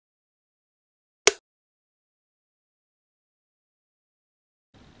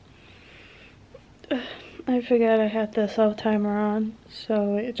I forgot I had the cell timer on,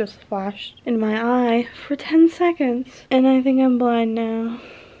 so it just flashed in my eye for 10 seconds. And I think I'm blind now.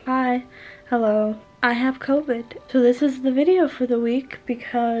 Hi. Hello. I have COVID. So this is the video for the week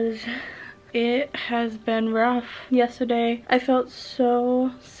because it has been rough. Yesterday, I felt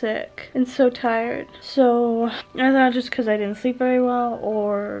so sick and so tired. So I thought just because I didn't sleep very well,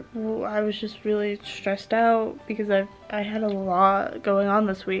 or I was just really stressed out because I had a lot going on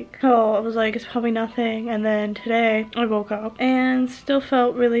this week. So I was like, it's probably nothing. And then today I woke up and still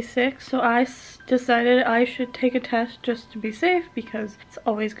felt really sick. So I decided I should take a test just to be safe, because it's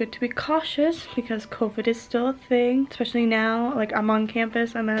always good to be cautious because COVID is still a thing, especially now. Like, I'm on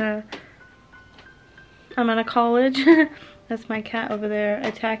campus. I'm at a college. That's my cat over there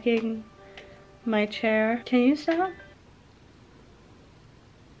attacking my chair. Can you stop?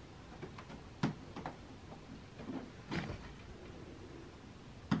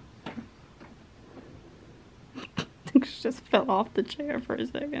 I think she just fell off the chair for a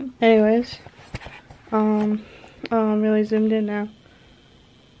second. Anyways, I'm really zoomed in now.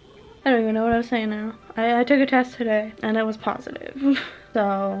 I don't even know what I was saying now. I took a test today and it was positive.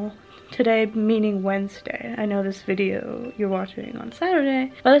 So today meaning Wednesday. I know this video you're watching on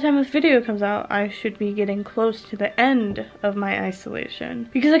Saturday. By the time this video comes out, I should be getting close to the end of my isolation,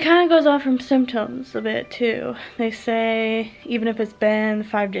 because it kind of goes off from symptoms a bit too. They say even if it's been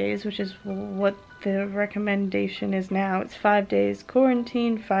 5 days, which is what the recommendation is now, it's 5 days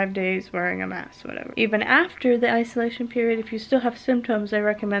quarantine, 5 days wearing a mask, whatever. Even after the isolation period, if you still have symptoms, they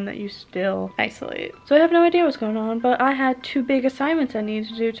recommend that you still isolate. So I have no idea what's going on, but I had 2 big assignments I need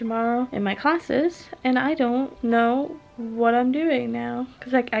to do tomorrow in my classes, and I don't know what I'm doing now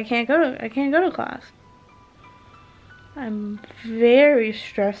because I can't go to class. I'm very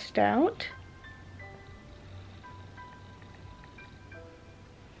stressed out.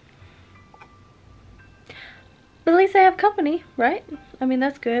 But at least I have company, right? I mean,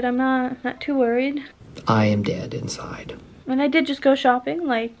 that's good. I'm not too worried. I am dead inside. And I did just go shopping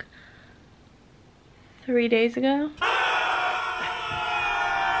like 3 days ago.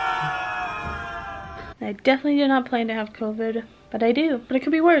 I definitely did not plan to have COVID, but I do. But it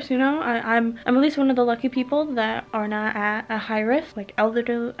could be worse, you know? I'm at least one of the lucky people that are not at a high risk, like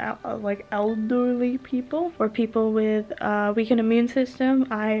elderly people or people with weakened immune system.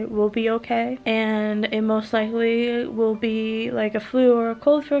 I will be okay, and it most likely will be like a flu or a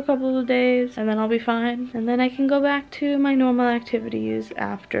cold for a couple of days, and then I'll be fine, and then I can go back to my normal activities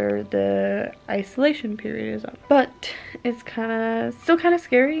after the isolation period is up. But it's still kind of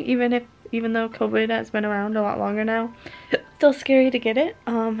scary, even though COVID has been around a lot longer now. It's still scary to get it.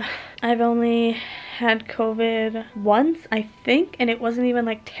 I've only had COVID once, I think, and it wasn't even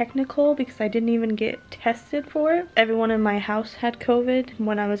like technical because I didn't even get tested for it. Everyone in my house had COVID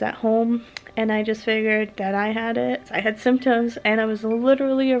when I was at home, and I just figured that I had it. I had symptoms, and I was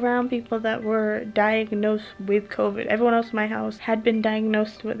literally around people that were diagnosed with COVID. Everyone else in my house had been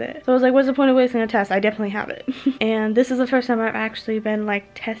diagnosed with it. So I was like, what's the point of wasting a test? I definitely have it. And this is the first time I've actually been like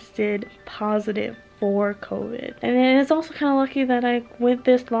tested positive for COVID. And it's also kind of lucky that I went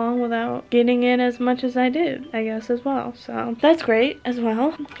this long without getting it as much as I did, I guess, as well. So that's great as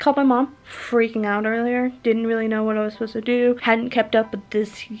well. Called my mom, freaking out earlier. Didn't really know what I was supposed to do. Hadn't kept up with the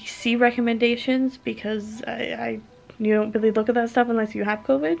CDC recommendations because you don't really look at that stuff unless you have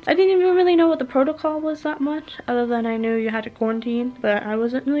COVID. I didn't even really know what the protocol was that much, other than I knew you had to quarantine, but I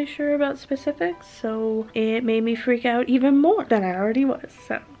wasn't really sure about specifics, so it made me freak out even more than I already was.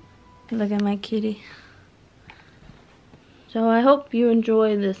 So look at my kitty. So I hope you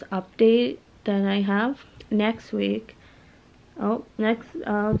enjoy this update that I have. Next week, I'll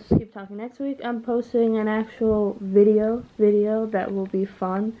just keep talking. Next week I'm posting an actual video that will be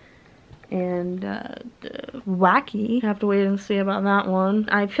fun and wacky. I have to wait and see about that one.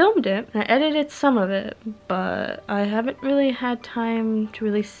 I filmed it, I edited some of it, but I haven't really had time to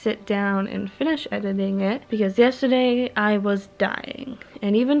really sit down and finish editing it because yesterday I was dying,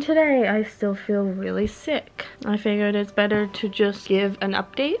 and even today I still feel really sick. I figured it's better to just give an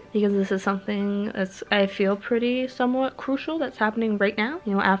update because this is something that's, I feel, pretty somewhat crucial that's happening right now.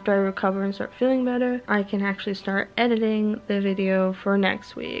 You know, after I recover and start feeling better, I can actually start editing the video for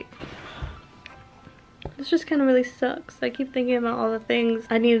next week. This just kind of really sucks. I keep thinking about all the things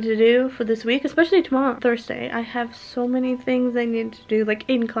I needed to do for this week, especially tomorrow, Thursday. I have so many things I need to do, like,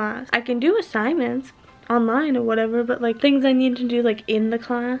 in class. I can do assignments online or whatever, but like things I need to do like in the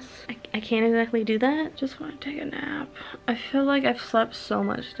class, I can't exactly do that. Just want to take a nap. I feel like I've slept so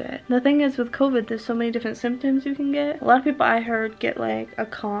much today. The thing is with COVID, there's so many different symptoms you can get. A lot of people I heard get like a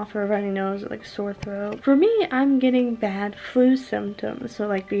cough or a runny nose or like a sore throat. For me, I'm getting bad flu symptoms, so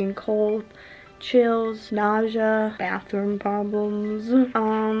like being cold, chills, nausea, bathroom problems.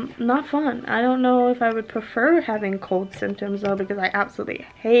 Not fun. I don't know if I would prefer having cold symptoms though, because I absolutely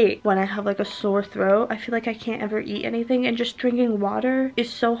hate when I have like a sore throat. I feel like I can't ever eat anything, and just drinking water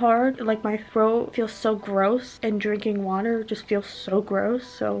is so hard. Like my throat feels so gross, and drinking water just feels so gross.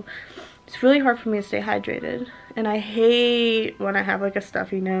 So it's really hard for me to stay hydrated, and I hate when I have like a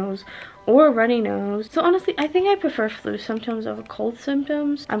stuffy nose or a runny nose. So honestly, I think I prefer flu symptoms over cold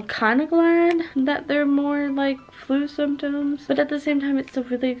symptoms. I'm kind of glad that they're more like flu symptoms, but at the same time it's still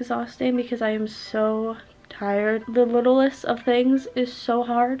really exhausting because I am so tired. The littlest of things is so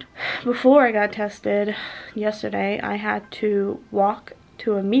hard. Before I got tested yesterday, I had to walk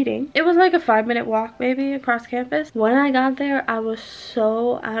to a meeting. It was like a 5-minute walk maybe across campus. When I got there, I was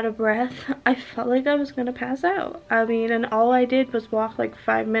so out of breath. I felt like I was gonna pass out. I mean, and all I did was walk like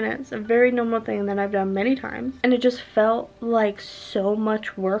 5 minutes, a very normal thing that I've done many times, and it just felt like so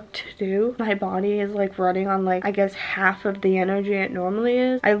much work to do. My body is like running on like, I guess, half of the energy it normally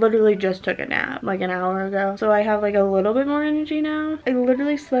is. I literally just took a nap like an hour ago, so I have like a little bit more energy now. I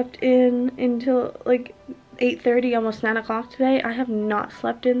literally slept in until like 8:30, almost 9 o'clock today. I have not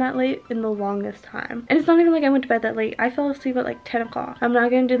slept in that late in the longest time. And it's not even like I went to bed that late. I fell asleep at like 10 o'clock. I'm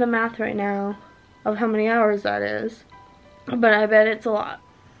not gonna do the math right now of how many hours that is, but I bet it's a lot.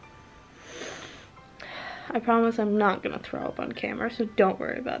 I promise I'm not gonna throw up on camera, so don't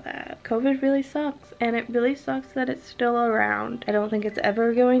worry about that. COVID really sucks, and it really sucks that it's still around. I don't think it's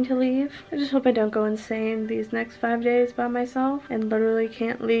ever going to leave. I just hope I don't go insane these next 5 days by myself and literally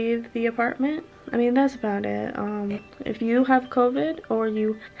can't leave the apartment. I mean, that's about it. If you have COVID or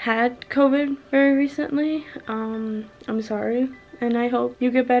you had COVID very recently, I'm sorry. And I hope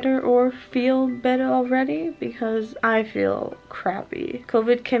you get better or feel better already, because I feel crappy.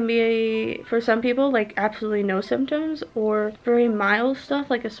 COVID can be, for some people, like absolutely no symptoms or very mild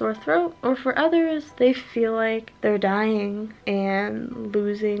stuff like a sore throat. Or for others, they feel like they're dying and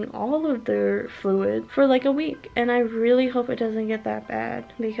losing all of their fluid for like a week. And I really hope it doesn't get that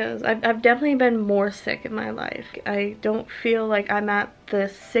bad, because I've definitely been more sick in my life. I don't feel like I'm at the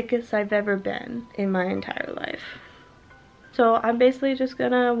sickest I've ever been in my entire life. So I'm basically just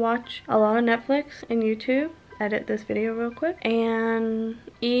gonna watch a lot of Netflix and YouTube, edit this video real quick, and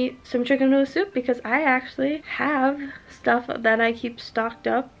eat some chicken noodle soup, because I actually have stuff that I keep stocked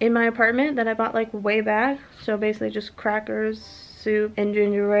up in my apartment that I bought like way back. So basically just crackers, soup, and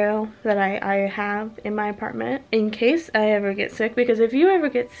ginger ale that I have in my apartment in case I ever get sick. Because if you ever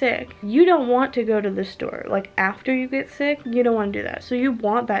get sick, you don't want to go to the store like after you get sick. You don't want to do that, so you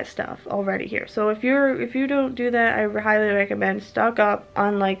want that stuff already here. So if you don't do that, I highly recommend stock up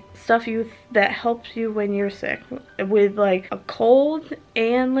on like stuff that helps you when you're sick with like a cold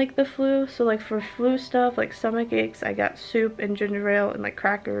and like the flu. So like for flu stuff like stomach aches, I got soup and ginger ale and like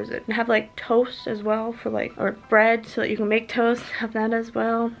crackers, and have like toast as well for like, or bread so that you can make toast, have that as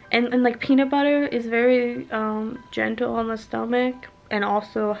well. And like peanut butter is very gentle on the stomach and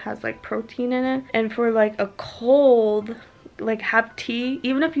also has like protein in it. And for like a cold, like have tea,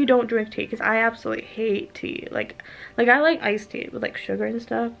 even if you don't drink tea, because I absolutely hate tea. Like I like iced tea with like sugar and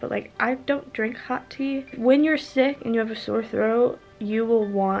stuff, but like I don't drink hot tea. When you're sick and you have a sore throat, you will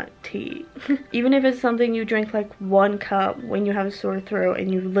want tea. Even if it's something you drink like 1 cup when you have a sore throat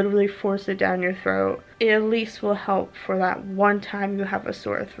and you literally force it down your throat, it at least will help for that one time you have a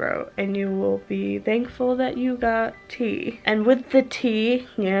sore throat, and you will be thankful that you got tea. And with the tea,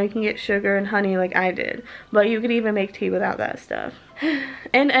 you know, you can get sugar and honey like I did, but you could even make tea without that stuff.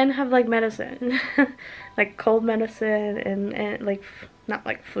 and have like medicine. Like cold medicine and like, not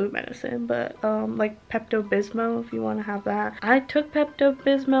like flu medicine, but like Pepto-Bismol if you want to have that. I took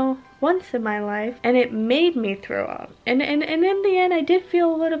Pepto-Bismol once in my life and it made me throw up, and in the end I did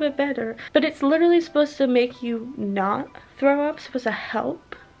feel a little bit better, but it's literally supposed to make you not throw up, supposed to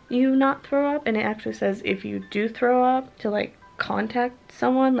help you not throw up. And it actually says if you do throw up to like contact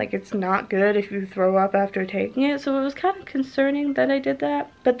someone, like it's not good if you throw up after taking it. So it was kind of concerning that I did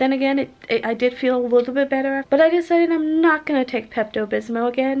that, but then again I did feel a little bit better. But I decided I'm not gonna take Pepto-Bismol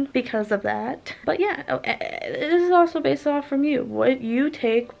again because of that. But yeah, this is also based off from you, what you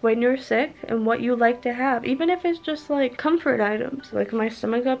take when you're sick and what you like to have, even if it's just like comfort items. Like my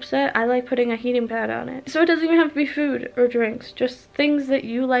stomach upset, I like putting a heating pad on it. So it doesn't even have to be food or drinks, just things that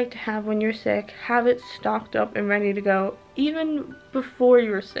you like to have when you're sick. Have it stocked up and ready to go even before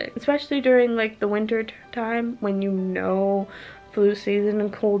you're sick, especially during like the winter time when you know flu season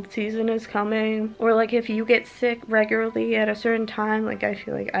and cold season is coming, or like if you get sick regularly at a certain time, like I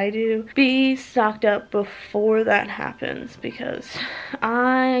feel like I do, be stocked up before that happens, because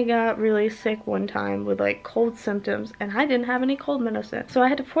I got really sick one time with like cold symptoms and I didn't have any cold medicine. So I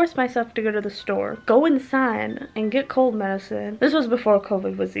had to force myself to go to the store, go inside and get cold medicine. This was before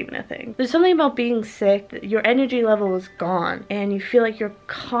COVID was even a thing. There's something about being sick that your energy level is gone and you feel like you're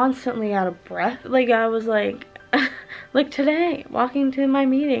constantly out of breath. Like I was like like today, walking to my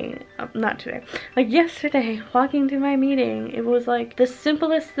meeting, not today, like yesterday, walking to my meeting, it was like the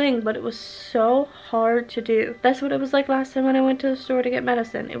simplest thing, but it was so hard to do. That's what it was like last time when I went to the store to get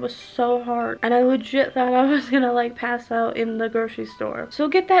medicine. It was so hard, and I legit thought I was gonna like pass out in the grocery store. So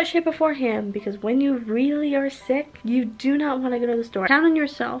get that shit beforehand, because when you really are sick, you do not want to go to the store. Count on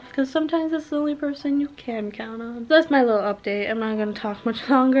yourself, because sometimes it's the only person you can count on. So that's my little update. I'm not gonna talk much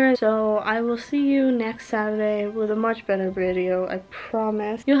longer, so I will see you next Saturday with a much better video, I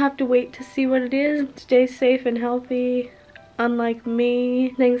promise. You'll have to wait to see what it is. Stay safe and healthy, unlike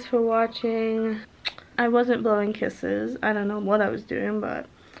me. Thanks for watching. I wasn't blowing kisses. I don't know what I was doing, but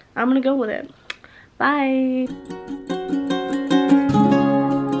I'm gonna go with it. Bye!